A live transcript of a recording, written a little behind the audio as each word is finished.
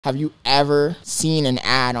Have you ever seen an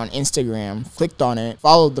ad on Instagram, clicked on it,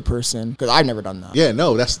 followed the person? Because I've never done that. Yeah,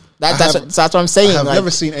 no, that's what I'm saying. I've never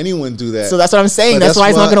seen anyone do that. So that's what I'm saying. That's why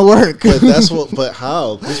it's not going to work. But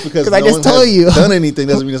how? Just because I just told you done anything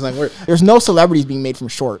doesn't mean it's not going to work. There's no celebrities being made from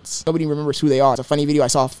shorts. Nobody remembers who they are. It's a funny video I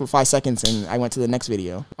saw for 5 seconds and I went to the next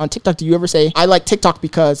video. On TikTok, do you ever say, I like TikTok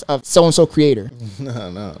because of so-and-so creator?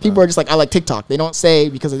 No. People are just like, I like TikTok. They don't say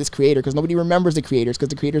because of this creator because nobody remembers the creators because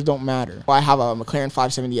the creators don't matter. I have a McLaren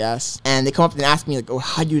 570S and they come up and ask me like, oh,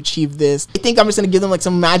 how'd you achieve this? They think I'm just going to give them like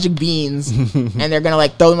some magic beans and they're going to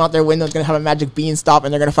like throw them out their window. It's going to have a magic bean stop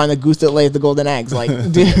and they're going to find the goose that lays the golden eggs. Like,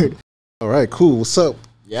 dude. All right, cool. What's up?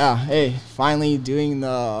 Yeah, hey, finally doing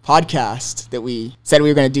the podcast that we said we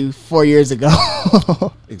were going to do 4 years ago.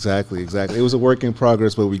 Exactly. It was a work in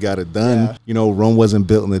progress, but we got it done. Yeah. You know, Rome wasn't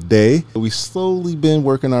built in a day. We slowly been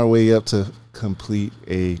working our way up to complete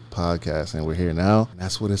a podcast, and we're here now. And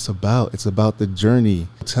that's what it's about. It's about the journey.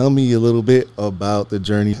 Tell me a little bit about the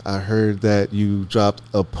journey. I heard that you dropped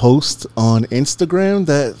a post on Instagram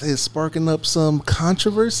that is sparking up some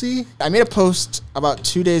controversy. I made a post about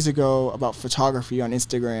 2 days ago about photography on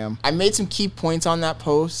Instagram. I made some key points on that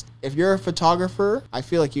post. If you're a photographer, I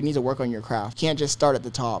feel like you need to work on your craft. You can't just start at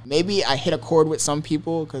the top. Maybe I hit a chord with some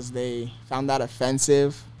people because they found that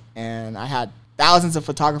offensive, and I had thousands of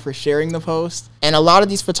photographers sharing the post. And a lot of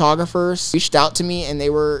these photographers reached out to me and they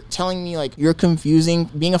were telling me like, you're confusing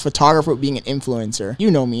being a photographer with being an influencer. You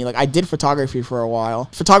know me, like I did photography for a while.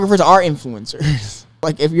 Photographers are influencers.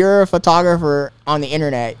 Like if you're a photographer on the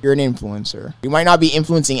internet, you're an influencer. You might not be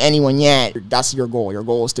influencing anyone yet. That's your goal. Your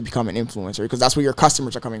goal is to become an influencer because that's where your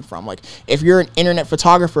customers are coming from. Like if you're an internet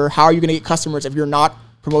photographer, how are you gonna get customers if you're not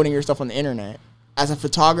promoting your stuff on the internet? As a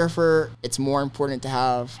photographer, it's more important to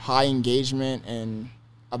have high engagement and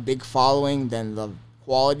a big following than the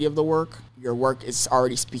quality of the work. Your work is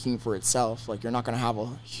already speaking for itself. Like you're not going to have a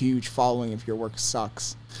huge following if your work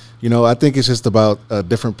sucks. You know, I think it's just about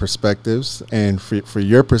different perspectives, and for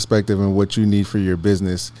your perspective and what you need for your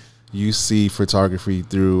business, you see photography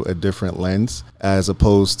through a different lens as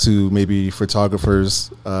opposed to maybe photographers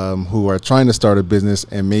who are trying to start a business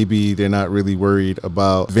and maybe they're not really worried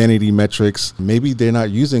about vanity metrics. Maybe they're not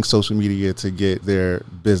using social media to get their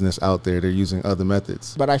business out there. They're using other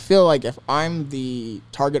methods. But I feel like if I'm the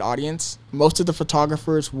target audience, most of the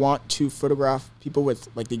photographers want to photograph people with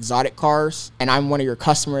like the exotic cars, and I'm one of your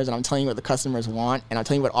customers and I'm telling you what the customers want and I'm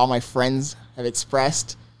telling you what all my friends have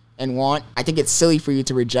expressed and want. I think it's silly for you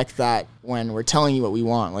to reject that when we're telling you what we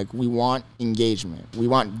want. Like we want engagement. We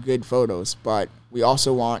want good photos, but we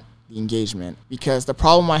also want the engagement. Because the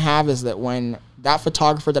problem I have is that when that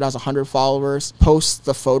photographer that has 100 followers posts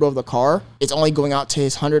the photo of the car, it's only going out to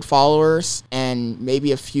his 100 followers and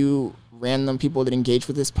maybe a few random people that engage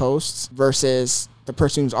with his posts versus the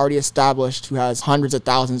person who's already established who has hundreds of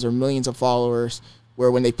thousands or millions of followers,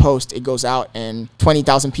 where when they post, it goes out and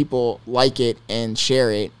 20,000 people like it and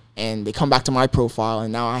share it. And they come back to my profile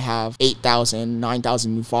and now I have 8,000,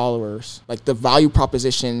 9,000 new followers. Like the value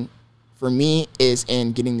proposition for me is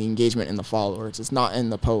in getting the engagement and the followers. It's not in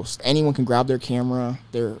the post. Anyone can grab their camera,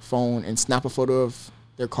 their phone, and snap a photo of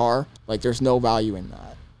their car. Like there's no value in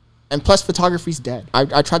that. And plus photography's dead.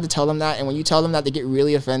 I tried to tell them that, and when you tell them that, they get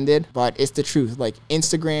really offended, but it's the truth. Like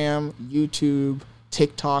Instagram, YouTube,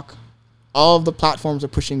 TikTok, all of the platforms are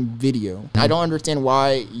pushing video. I don't understand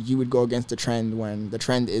why you would go against the trend when the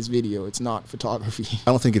trend is video. It's not photography.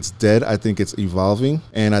 I don't think it's dead. I think it's evolving,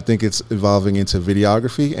 and I think it's evolving into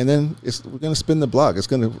videography. And then we're going to spin the block.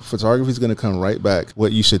 Photography is going to come right back.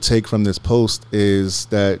 What you should take from this post is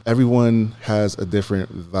that everyone has a different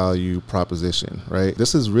value proposition, right?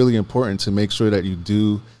 This is really important to make sure that you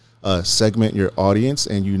do segment your audience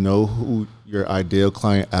and you know who your ideal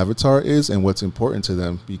client avatar is and what's important to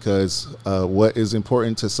them, because what is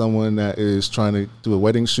important to someone that is trying to do a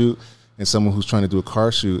wedding shoot and someone who's trying to do a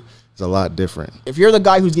car shoot is a lot different. If you're the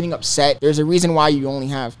guy who's getting upset, there's a reason why you only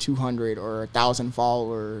have 200 or 1,000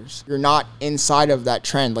 followers. You're not inside of that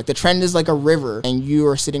trend. Like the trend is like a river and you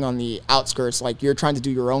are sitting on the outskirts. Like you're trying to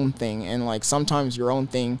do your own thing, and like sometimes your own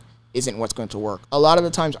thing isn't what's going to work. A lot of the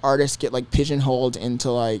times artists get like pigeonholed into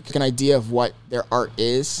like an idea of what their art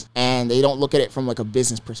is, and they don't look at it from like a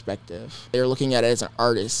business perspective. They're looking at it as an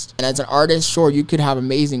artist. And as an artist, sure, you could have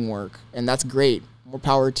amazing work, and that's great. More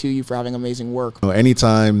power to you for having amazing work.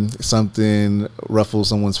 Anytime something ruffles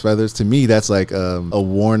someone's feathers, to me, that's like a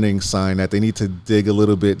warning sign that they need to dig a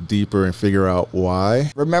little bit deeper and figure out why.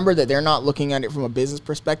 Remember that they're not looking at it from a business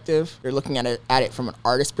perspective. They're looking at it from an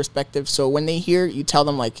artist perspective. So when they hear you tell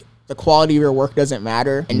them like, the quality of your work doesn't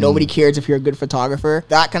matter and nobody cares if you're a good photographer,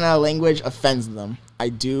 that kind of language offends them. I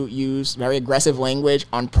do use very aggressive language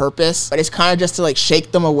on purpose, but it's kind of just to like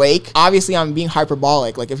shake them awake. Obviously, I'm being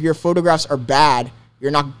hyperbolic. Like if your photographs are bad,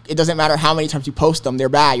 it doesn't matter how many times you post them, they're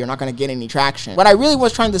bad. You're not going to get any traction. What I really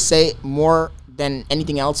was trying to say more than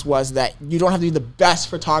anything else was that you don't have to be the best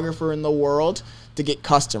photographer in the world to get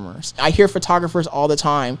customers. I hear photographers all the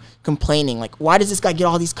time complaining like, why does this guy get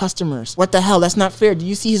all these customers? What the hell? That's not fair. Do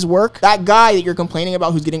you see his work? That guy that you're complaining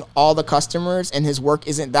about who's getting all the customers and his work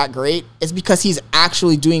isn't that great, it's because he's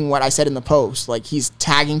actually doing what I said in the post. Like he's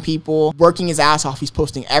tagging people, working his ass off. He's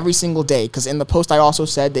posting every single day. Because in the post I also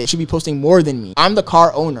said they should be posting more than me. I'm the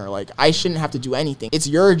car owner. Like I shouldn't have to do anything. It's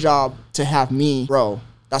your job to have me grow.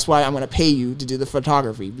 That's why I'm going to pay you to do the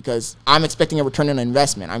photography, because I'm expecting a return on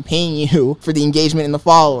investment. I'm paying you for the engagement and the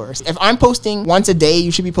followers. If I'm posting once a day,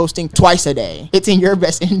 you should be posting twice a day. It's in your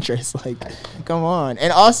best interest. Like, come on.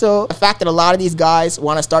 And also the fact that a lot of these guys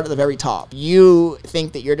want to start at the very top. You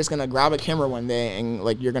think that you're just going to grab a camera one day and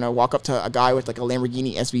like you're going to walk up to a guy with like a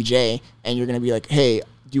Lamborghini SVJ and you're going to be like, hey,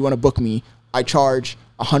 do you want to book me? I charge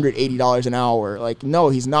 $180 an hour. Like, no,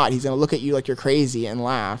 he's not. He's going to look at you like you're crazy and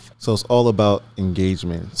laugh. So it's all about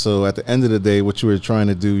engagement. So at the end of the day, what you were trying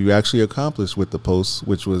to do, you actually accomplished with the post,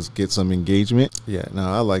 which was get some engagement. Yeah, no,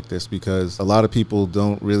 I like this because a lot of people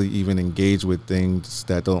don't really even engage with things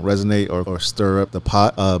that don't resonate or stir up the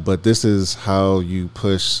pot. But this is how you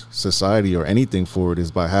push society or anything forward,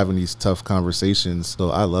 is by having these tough conversations.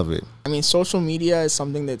 So I love it. I mean, social media is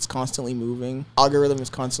something that's constantly moving. Algorithm is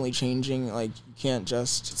constantly changing. Like, you can't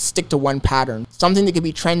just stick to one pattern. Something that could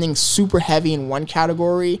be trending super heavy in one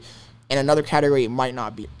category, and another category it might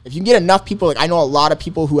not be. If you can get enough people, like I know a lot of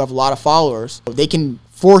people who have a lot of followers, they can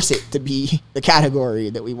force it to be the category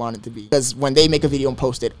that we want it to be. Because when they make a video and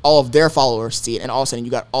post it, all of their followers see it, and all of a sudden you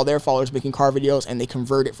got all their followers making car videos, and they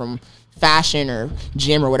convert it from fashion or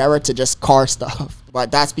gym or whatever to just car stuff. But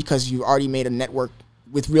that's because you already made a network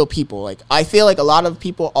with real people. Like, I feel like a lot of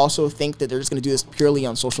people also think that they're just going to do this purely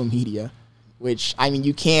on social media, which, I mean,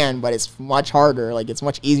 you can, but it's much harder. Like, it's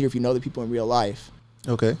much easier if you know the people in real life.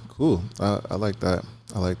 Okay, cool. I like that.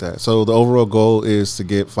 I like that. So the overall goal is to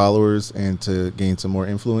get followers and to gain some more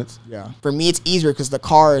influence? Yeah. For me, it's easier because the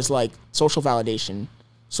car is like social validation.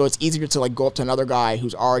 So it's easier to like go up to another guy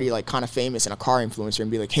who's already like kind of famous and a car influencer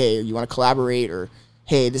and be like, hey, you want to collaborate, or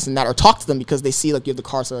hey, this and that, or talk to them because they see like you have the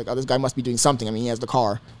car, so like, oh, this guy must be doing something. I mean, he has the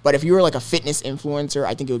car. But if you were like a fitness influencer,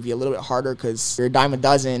 I think it would be a little bit harder because you're a dime a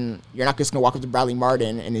dozen. You're not just gonna walk up to Bradley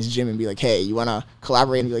Martin in his gym and be like, hey, you wanna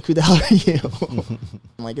collaborate? And be like, who the hell are you?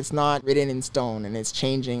 Like, it's not written in stone and it's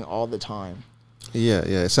changing all the time. Yeah.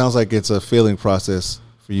 It sounds like it's a feeling process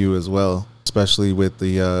for you as well, especially with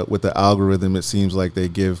the algorithm. It seems like they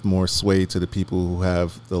give more sway to the people who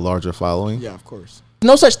have the larger following. Yeah, of course.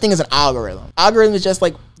 No such thing as an algorithm. Algorithm is just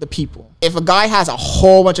like the people. If a guy has a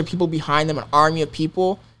whole bunch of people behind them, an army of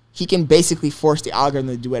people, he can basically force the algorithm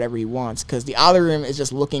to do whatever he wants, because the algorithm is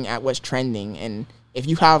just looking at what's trending. And if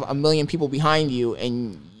you have 1 million people behind you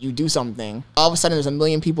and you do something, all of a sudden there's 1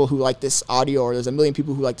 million people who like this audio, or there's 1 million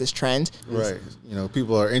people who like this trend. Right. You know,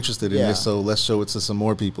 people are interested in this, so let's show it to some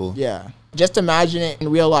more people. Yeah. Just imagine it in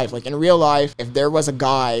real life. Like, in real life, if there was a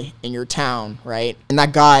guy in your town, right, and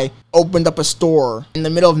that guy opened up a store in the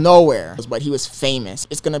middle of nowhere, but he was famous,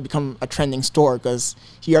 it's going to become a trending store because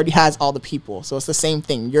he already has all the people. So it's the same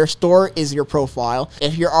thing. Your store is your profile.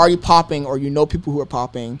 If you're already popping, or you know people who are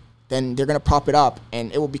popping, then they're going to prop it up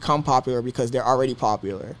and it will become popular because they're already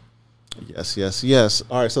popular. Yes.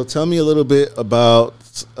 All right, so tell me a little bit about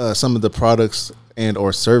some of the products and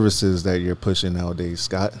or services that you're pushing nowadays,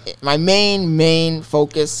 Scott. My main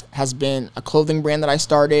focus has been a clothing brand that I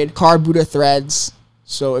started, Car Buddha Threads.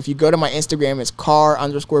 So if you go to my Instagram, it's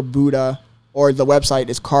car_Buddha, or the website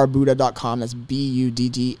is carbuddha.com. That's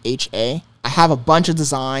BUDDHA. I have a bunch of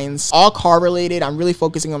designs, all car related. I'm really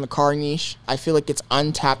focusing on the car niche. I feel like it's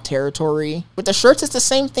untapped territory. With the shirts, it's the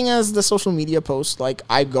same thing as the social media posts. Like,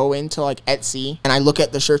 I go into like Etsy and I look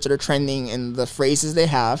at the shirts that are trending and the phrases they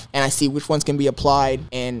have, and I see which ones can be applied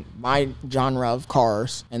in my genre of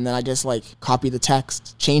cars. And then I just like copy the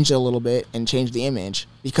text, change it a little bit, and change the image.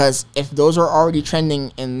 Because if those are already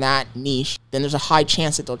trending in that niche, then there's a high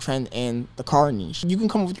chance that they'll trend in the car niche. You can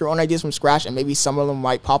come up with your own ideas from scratch, and maybe some of them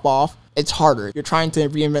might pop off. It's harder. You're trying to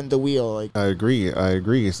reinvent the wheel. Like, I agree.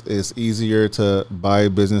 It's easier to buy a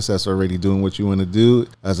business that's already doing what you want to do,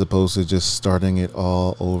 as opposed to just starting it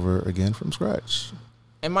all over again from scratch.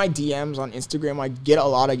 In my DMs on Instagram, I get a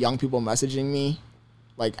lot of young people messaging me,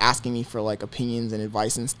 like asking me for like opinions and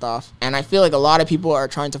advice and stuff. And I feel like a lot of people are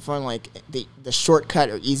trying to find like the shortcut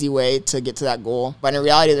or easy way to get to that goal. But in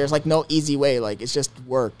reality, there's like no easy way. Like, it's just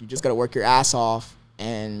work. You just got to work your ass off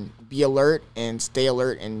and be alert and stay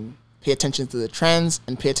alert and pay attention to the trends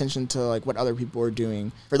and pay attention to like what other people are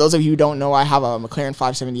doing. For those of you who don't know, I have a McLaren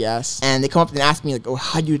 570S, and they come up and ask me like, oh,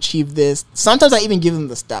 how do you achieve this? Sometimes I even give them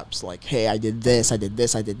the steps, like, hey, I did this, I did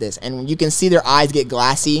this, I did this. And you can see their eyes get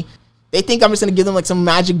glassy. They think I'm just gonna give them like some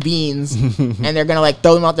magic beans, and they're gonna like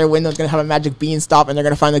throw them out their window. It's gonna have a magic bean stop, and they're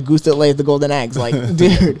gonna find the goose that lays the golden eggs. Like,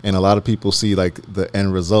 dude. And a lot of people see like the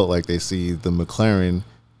end result, like they see the McLaren,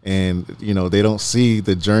 and you know they don't see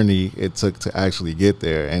the journey it took to actually get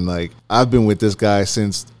there. And like I've been with this guy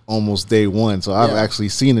since almost day one, so I've actually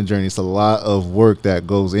seen the journey. It's a lot of work that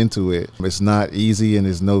goes into it. It's not easy, and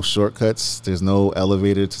there's no shortcuts. There's no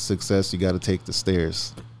elevator to success. You got to take the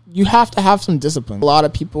stairs. You have to have some discipline. A lot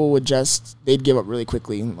of people they'd give up really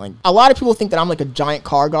quickly. Like, a lot of people think that I'm like a giant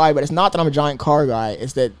car guy, but it's not that I'm a giant car guy.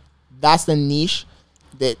 It's that that's the niche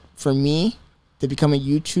that for me to become a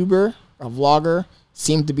YouTuber, a vlogger,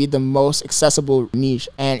 seemed to be the most accessible niche.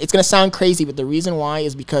 And it's going to sound crazy, but the reason why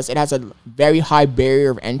is because it has a very high barrier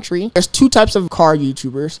of entry. There's two types of car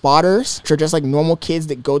YouTubers: spotters, which are just like normal kids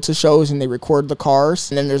that go to shows and they record the cars.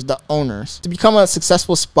 And then there's the owners. To become a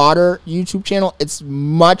successful spotter YouTube channel, it's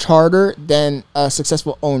much harder than a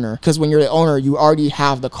successful owner, because when you're the owner, you already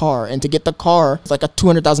have the car. And to get the car, it's like a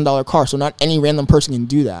 $200,000 car. So not any random person can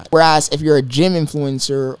do that. Whereas if you're a gym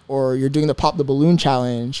influencer, or you're doing the Pop the Balloon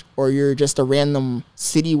challenge, or you're just a random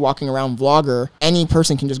city walking around vlogger, any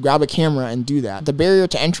person can just grab a camera and do that. The barrier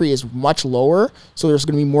to entry is much lower, so there's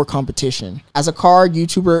going to be more competition. As a car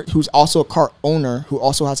YouTuber who's also a car owner, who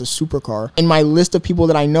also has a supercar, in my list of people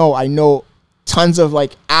that I know tons of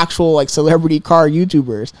like actual like celebrity car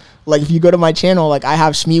YouTubers. Like, if you go to my channel, like I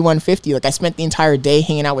have Shmee150. Like, I spent the entire day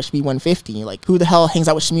hanging out with Shmee150. Like, who the hell hangs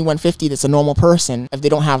out with Shmee150 that's a normal person if they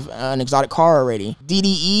don't have an exotic car already?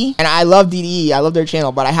 DDE, and I love DDE. I love their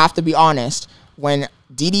channel, but I have to be honest, when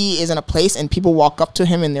DDE is in a place and people walk up to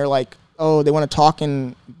him and they're like, oh, they want to talk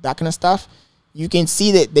and that kind of stuff, you can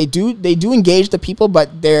see that they do engage the people,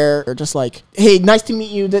 but they're just like, hey, nice to meet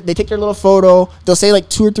you. They take their little photo. They'll say like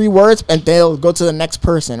 2 or 3 words and they'll go to the next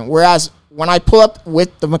person. Whereas when I pull up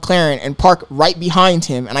with the McLaren and park right behind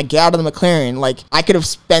him and I get out of the McLaren, like, I could have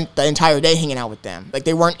spent the entire day hanging out with them. Like,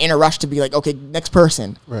 they weren't in a rush to be like, okay, next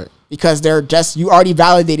person. Right. Because you already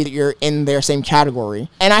validated that you're in their same category.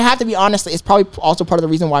 And I have to be honest, it's probably also part of the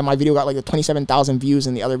reason why my video got like the 27,000 views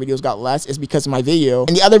and the other videos got less, is because of my video.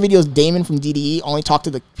 In the other videos, Damon from DDE only talked to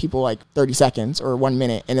the people like 30 seconds or 1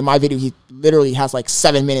 minute. And in my video, he literally has like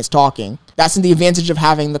 7 minutes talking. That's the advantage of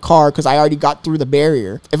having the car, because I already got through the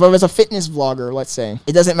barrier. If I was a fitness vlogger, let's say,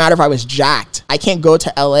 it doesn't matter if I was jacked. I can't go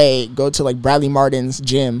to LA, go to like Bradley Martin's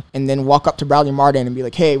gym, and then walk up to Bradley Martin and be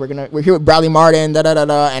like, hey, we're here with Bradley Martin,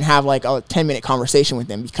 and have like a 10-minute conversation with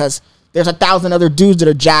them, because there's 1,000 other dudes that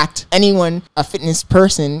are jacked. Anyone, a fitness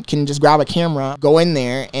person, can just grab a camera, go in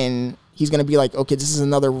there, and he's going to be like, okay, this is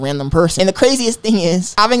another random person. And the craziest thing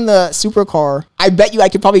is, having the supercar, I bet you I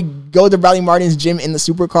could probably go to Bradley Martin's gym in the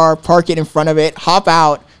supercar, park it in front of it, hop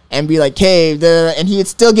out, and be like, hey, and he would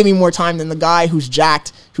still give me more time than the guy who's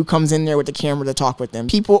jacked, who comes in there with the camera to talk with them.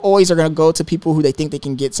 People always are going to go to people who they think they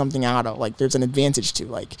can get something out of. Like, there's an advantage to.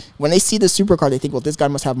 Like, when they see the supercar, they think, well, this guy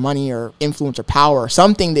must have money or influence or power or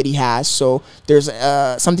something that he has, so there's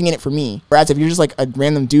something in it for me. Whereas if you're just like a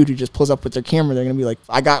random dude who just pulls up with their camera, they're going to be like,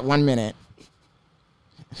 I got 1 minute.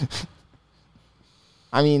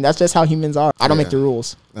 I mean, that's just how humans are. I don't make the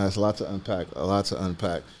rules. That's a lot to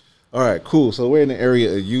unpack. All right, cool. So we're in the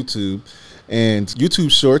area of YouTube, and YouTube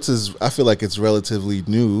Shorts I feel like it's relatively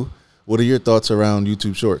new. What are your thoughts around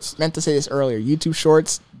YouTube Shorts? I meant to say this earlier. YouTube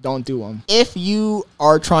Shorts, don't do them. If you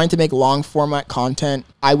are trying to make long format content,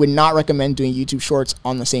 I would not recommend doing YouTube Shorts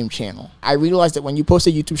on the same channel. I realized that when you post a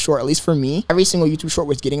YouTube Short, at least for me, every single YouTube Short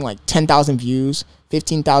was getting like 10,000 views,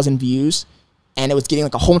 15,000 views, and it was getting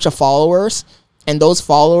like a whole bunch of followers. And those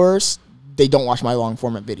followers, they don't watch my long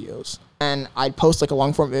format videos. And I'd post like a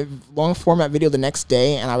long format video the next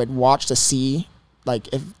day, and I would watch to see like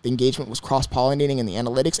if the engagement was cross-pollinating in the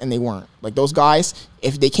analytics, and they weren't. Like, those guys,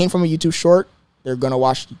 if they came from a YouTube Short, they're going to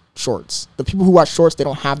watch shorts. The people who watch shorts, they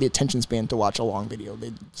don't have the attention span to watch a long video.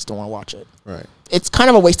 They just don't want to watch it. Right. It's kind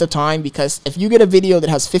of a waste of time, because if you get a video that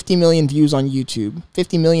has 50 million views on YouTube,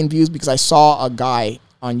 50 million views because I saw a guy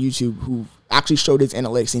on YouTube who actually showed his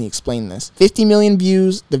analytics and he explained this. 50 million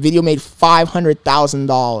views, the video made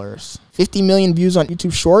 $500,000. 50 million views on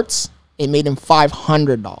YouTube Shorts, it made him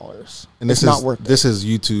 $500. And it's not worth it. This is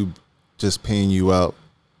YouTube just paying you out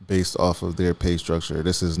based off of their pay structure.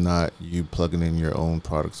 This is not you plugging in your own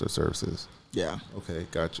products or services. Yeah. Okay,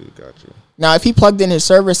 got you. Now, if he plugged in his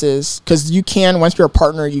services, because you can, once you're a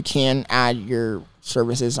partner, you can add your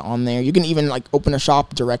services on there. You can even like open a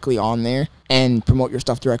shop directly on there and promote your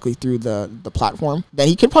stuff directly through the platform. Then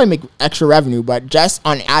he could probably make extra revenue, but just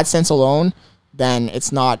on AdSense alone, then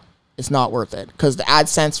it's not worth it, because the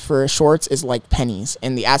AdSense for shorts is like pennies,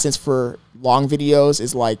 and the AdSense for long videos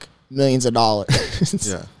is like millions of dollars.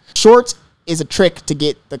 Yeah. Shorts is a trick to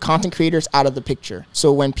get the content creators out of the picture.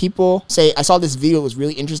 So when people say, I saw this video, it was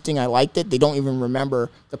really interesting, I liked it, they don't even remember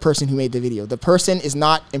the person who made the video. The person is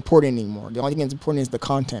not important anymore. The only thing that's important is the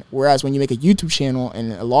content. Whereas when you make a YouTube channel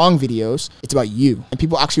and long videos, it's about you. And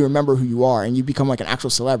people actually remember who you are, and you become like an actual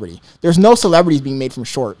celebrity. There's no celebrities being made from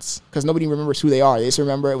shorts, because nobody remembers who they are. They just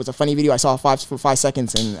remember it was a funny video I saw for 5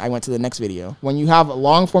 seconds and I went to the next video. When you have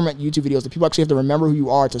long format YouTube videos, the people actually have to remember who you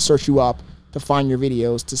are to search you up, to find your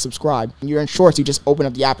videos, to subscribe. When you're in shorts, you just open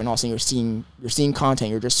up the app and all of a sudden you're seeing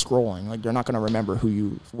content, you're just scrolling. Like, they're not gonna remember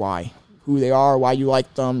who they are, why you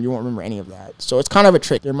like them. You won't remember any of that. So it's kind of a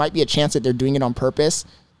trick. There might be a chance that they're doing it on purpose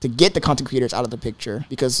to get the content creators out of the picture,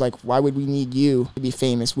 because like, why would we need you to be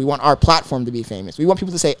famous? We want our platform to be famous. We want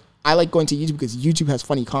people to say, I like going to YouTube because YouTube has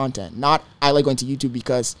funny content, not I like going to YouTube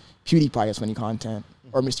because PewDiePie has funny content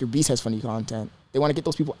or Mr. Beast has funny content. They want to get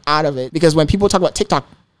those people out of it, because when people talk about TikTok,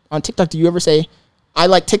 on TikTok, do you ever say, I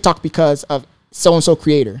like TikTok because of so-and-so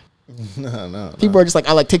creator? No. People are just like,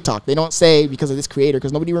 I like TikTok. They don't say because of this creator,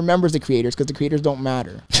 because nobody remembers the creators, because the creators don't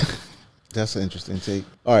matter. That's an interesting take.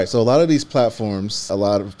 All right, so a lot of these platforms, a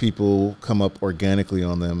lot of people come up organically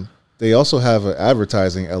on them. They also have an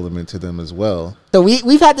advertising element to them as well. So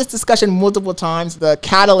we've had this discussion multiple times, the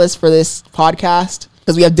catalyst for this podcast,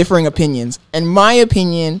 because we have differing opinions. In my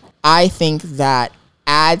opinion, I think that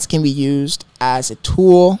ads can be used as a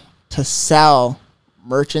tool to sell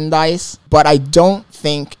merchandise, but I don't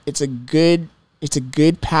think it's a good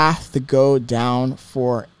path to go down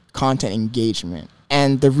for content engagement.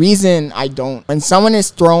 And the reason I don't, when someone is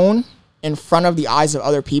thrown in front of the eyes of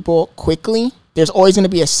other people quickly, there's always going to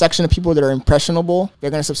be a section of people that are impressionable.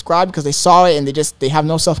 They're going to subscribe because they saw it and they have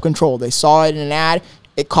no self-control. They saw it in an ad,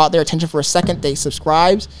 it caught their attention for a second, they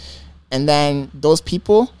subscribed, and then those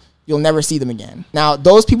people, you'll never see them again. Now,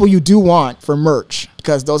 those people you do want for merch,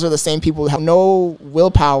 because those are the same people who have no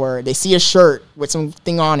willpower. They see a shirt with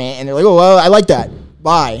something on it and they're like, oh, well, I like that.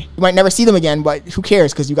 Bye. You might never see them again, but who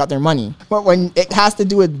cares, because you got their money. But when it has to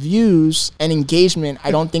do with views and engagement, I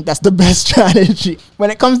don't think that's the best strategy. When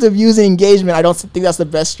it comes to views and engagement, I don't think that's the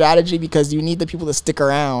best strategy, because you need the people to stick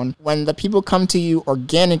around. When the people come to you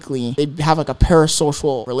organically, they have like a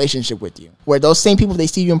parasocial relationship with you, where those same people, they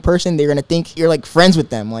see you in person, they're going to think you're like friends with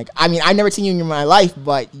them. Like, I mean, I've never seen you in my life,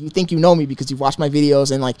 but you think you know me because you've watched my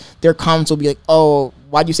videos, and like their comments will be like, oh,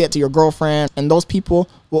 why'd you say it to your girlfriend? And those people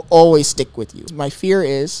will always stick with you. My fear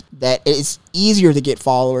is that it's easier to get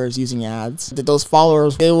followers using ads, that those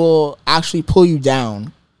followers, they will actually pull you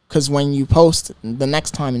down, because when you post the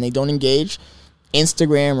next time and they don't engage,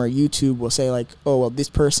 Instagram or YouTube will say like, oh, well, this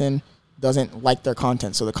person doesn't like their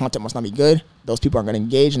content, so the content must not be good. Those people aren't going to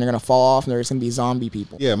engage, and they're going to fall off, and they're just going to be zombie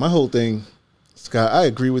people. Yeah, my whole thing, Scott, I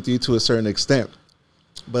agree with you to a certain extent,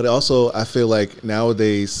 but also I feel like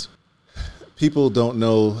nowadays people don't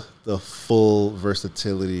know the full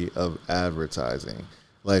versatility of advertising.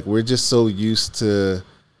 Like, we're just so used to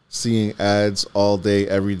seeing ads all day,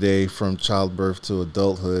 every day, from childbirth to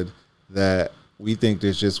adulthood, that we think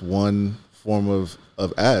there's just one form of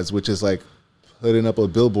ads, which is like putting up a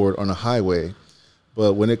billboard on a highway.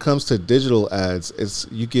 But when it comes to digital ads,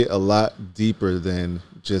 you get a lot deeper than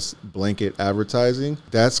just blanket advertising.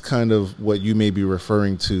 That's kind of what you may be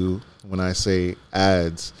referring to when I say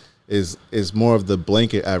ads, is more of the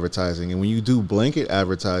blanket advertising. And when you do blanket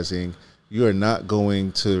advertising, you are not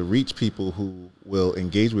going to reach people who will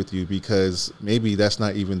engage with you, because maybe that's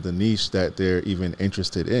not even the niche that they're even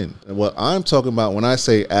interested in. And what I'm talking about when I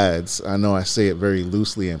say ads, I know I say it very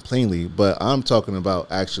loosely and plainly, but I'm talking about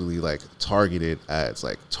actually like targeted ads,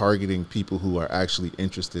 like targeting people who are actually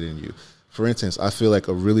interested in you. For instance, I feel like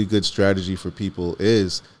a really good strategy for people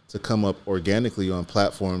is to come up organically on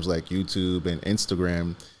platforms like YouTube and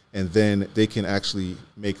Instagram, and then they can actually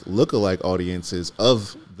make lookalike audiences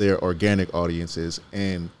of their organic audiences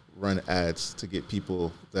and run ads to get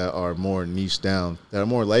people that are more niche down, that are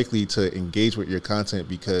more likely to engage with your content,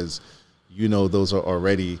 because you know those are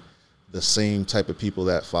already the same type of people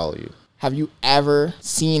that follow you. Have you ever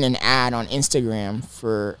seen an ad on Instagram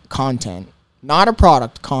for content, not a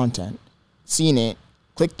product, content, seen it,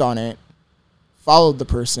 clicked on it, followed the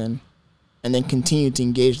person, and then continued to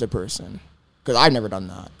engage the person? because I've never done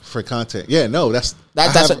that for content. Yeah, no, that's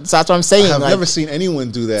what I'm saying. I've never seen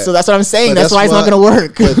anyone do that. So that's what I'm saying. That's why it's not going to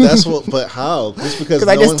work. But how? Just because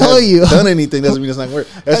I just told you done anything doesn't mean it's not going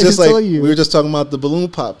to work. That's just like we were just talking about the balloon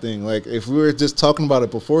pop thing. Like if we were just talking about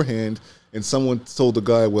it beforehand, and someone told the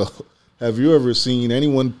guy, "Well, have you ever seen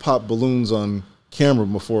anyone pop balloons on camera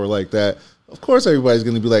before like that?" Of course, everybody's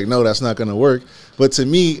going to be like, "No, that's not going to work." But to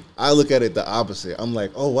me, I look at it the opposite. I'm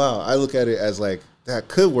like, "Oh wow!" I look at it as like, that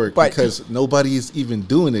could work because nobody is even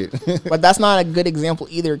doing it. But that's not a good example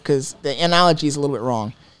either because the analogy is a little bit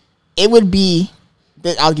wrong. It would be,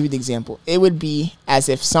 I'll give you the example. It would be as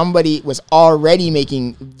if somebody was already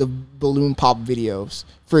making the balloon pop videos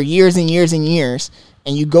for years and years and years,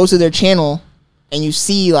 and you go to their channel and you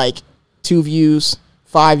see like 2 views,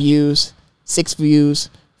 5 views, 6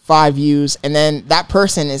 views, 5 views, and then that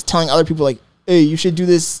person is telling other people like, "Hey, you should do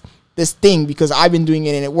this thing because I've been doing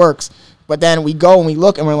it and it works." But then we go and we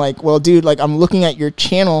look and we're like, well, dude, like I'm looking at your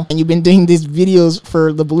channel and you've been doing these videos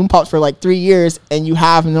for the balloon pops for like 3 years and you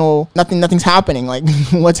have nothing's happening. Like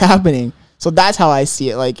what's happening? So that's how I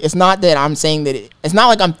see it. Like, it's not that I'm saying that it's not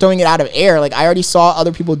like I'm throwing it out of air. Like I already saw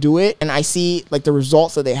other people do it and I see like the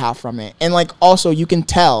results that they have from it. And like, also you can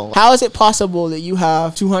tell, how is it possible that you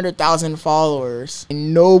have 200,000 followers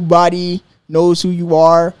and nobody knows who you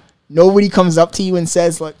are? Nobody comes up to you and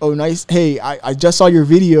says like, oh, nice. Hey, I just saw your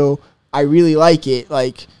video. I really like it.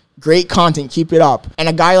 Like, great content. Keep it up. And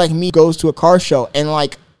a guy like me goes to a car show and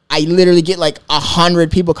like, I literally get like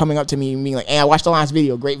 100 people coming up to me and being like, hey, I watched the last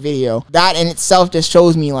video. Great video. That in itself just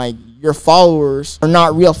shows me like your followers are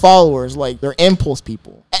not real followers. Like they're impulse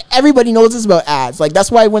people. Everybody knows this about ads. Like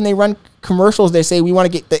that's why when they run commercials, they say we want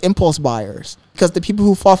to get the impulse buyers because the people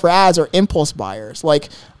who fall for ads are impulse buyers. Like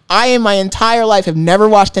I in my entire life have never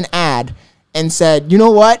watched an ad and said, you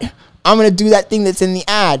know what? I'm going to do that thing that's in the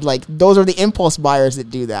ad. Like, those are the impulse buyers that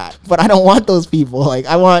do that. But I don't want those people. Like,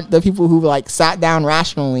 I want the people who, like, sat down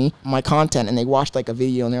rationally on my content and they watched, like, a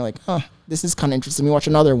video and they're like, oh, this is kind of interesting. Let me watch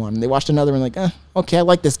another one. And they watched another one like, okay, I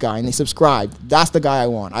like this guy. And they subscribed. That's the guy I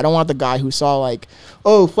want. I don't want the guy who saw, like,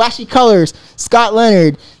 oh, flashy colors, Scott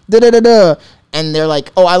Leonard, da-da-da-da. And they're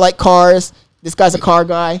like, oh, I like cars. This guy's a car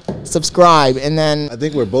guy. Subscribe. And then... I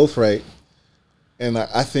think we're both right. And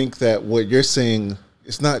I think that what you're saying,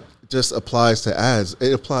 it's not... just applies to ads.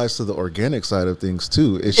 It applies to the organic side of things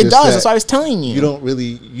too. It does. That's what I was telling you.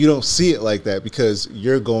 You don't see it like that because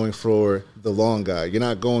you're going for the long guy. You're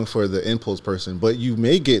not going for the impulse person, but you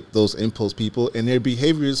may get those impulse people and their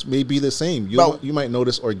behaviors may be the same. You might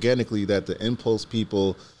notice organically that the impulse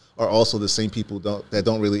people are also the same people that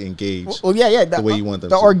don't really engage. Well, yeah, the way you want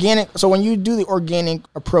them. The organic. So when you do the organic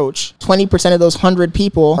approach, 20% of those 100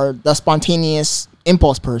 people are the spontaneous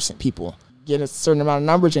impulse people. Get a certain amount of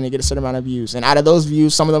numbers and they get a certain amount of views. And out of those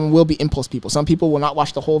views, some of them will be impulse people. Some people will not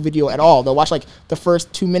watch the whole video at all. They'll watch like the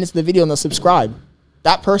first 2 minutes of the video and they'll subscribe.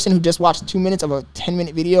 That person who just watched 2 minutes of a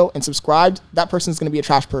 10-minute video and subscribed, that person's going to be a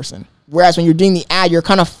trash person. Whereas when you're doing the ad, you're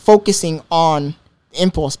kind of focusing on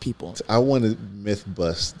impulse people. I want to myth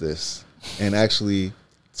bust this and actually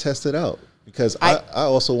test it out because I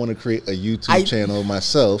also want to create a YouTube channel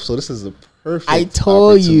myself. So this is a perfect I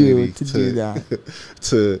told you to do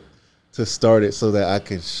that. to start it so that I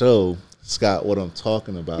can show Scott what I'm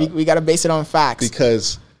talking about. We got to base it on facts.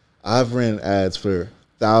 Because I've ran ads for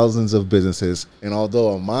thousands of businesses, and although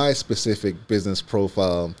on my specific business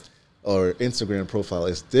profile or Instagram profile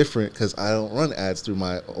is different because I don't run ads through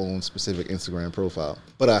my own specific Instagram profile,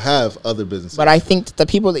 but I have other businesses. But I think the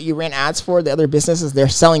people that you ran ads for, the other businesses, they're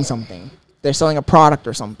selling something. They're selling a product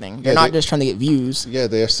or something. They're not just trying to get views. Yeah,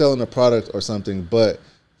 they're selling a product or something, but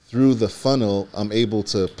through the funnel, I'm able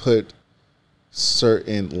to put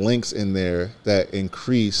certain links in there that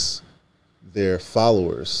increase their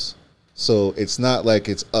followers. So it's not like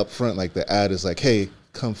it's upfront, like the ad is like, hey,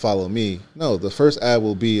 come follow me. No, the first ad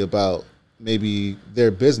will be about maybe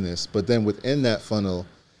their business, but then within that funnel,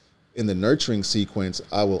 in the nurturing sequence,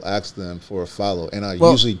 I will ask them for a follow, and I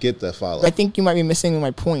usually get that follow. I think you might be missing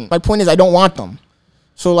my point. My point is I don't want them.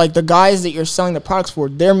 So like the guys that you're selling the products for,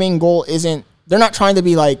 their main goal isn't, they're not trying to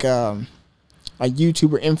be like a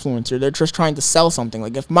YouTuber influencer. They're just trying to sell something.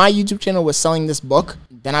 Like if my YouTube channel was selling this book,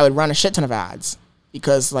 then I would run a shit ton of ads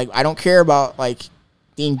because like I don't care about like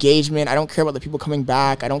the engagement. I don't care about the people coming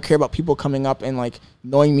back. I don't care about people coming up and like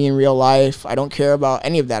knowing me in real life. I don't care about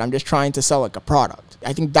any of that. I'm just trying to sell like a product.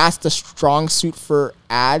 I think that's the strong suit for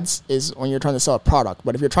ads is when you're trying to sell a product.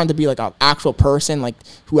 But if you're trying to be like an actual person, like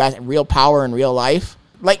who has real power in real life,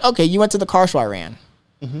 like, okay, you went to the car show I ran.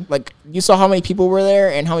 Mm-hmm. Like you saw how many people were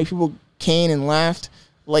there and how many people came and left.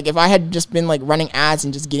 Like if I had just been like running ads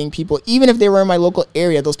and just getting people, even if they were in my local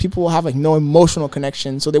area, those people will have like no emotional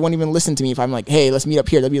connection. So they won't even listen to me if I'm like, hey, let's meet up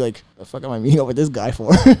here. They'll be like, the fuck am I meeting up with this guy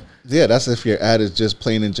for? Yeah, that's if your ad is just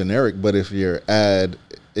plain and generic. But if your ad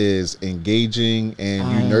is engaging and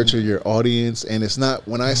you nurture your audience, and it's not,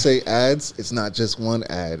 when I say ads, it's not just one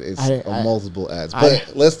ad, it's multiple ads.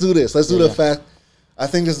 But let's do this. Let's do the fact. I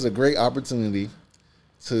think this is a great opportunity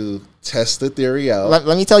to test the theory out.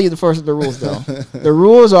 Let me tell you the rules though. The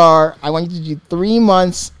rules are, I want you to do 3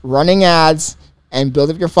 months running ads and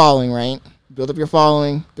build up your following, right? Build up your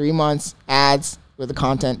following, 3 months, ads with the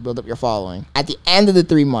content, build up your following. At the end of the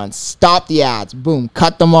 3 months, stop the ads, boom,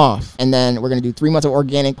 cut them off. And then we're gonna do 3 months of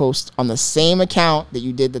organic posts on the same account that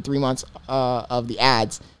you did the 3 months of the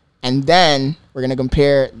ads. And then we're going to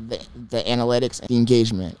compare the analytics and the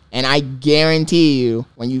engagement. And I guarantee you,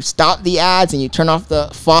 when you stop the ads and you turn off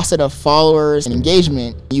the faucet of followers and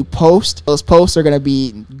engagement, you post, those posts are going to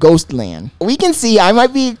be ghost land. We can see, I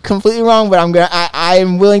might be completely wrong, but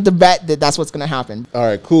I'm willing to bet that that's what's going to happen. All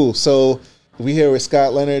right, cool. So we here with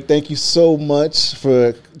Scott Leonard. Thank you so much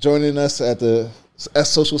for joining us at the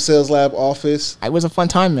Social Sales Lab office. It was a fun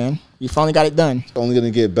time, man. We finally got it done. Only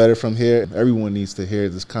going to get better from here. Everyone needs to hear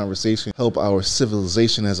this conversation, help our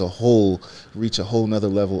civilization as a whole reach a whole nother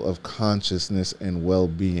level of consciousness and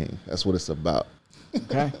well-being. That's what it's about.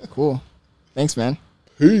 Okay, cool. Thanks, man.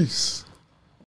 Peace.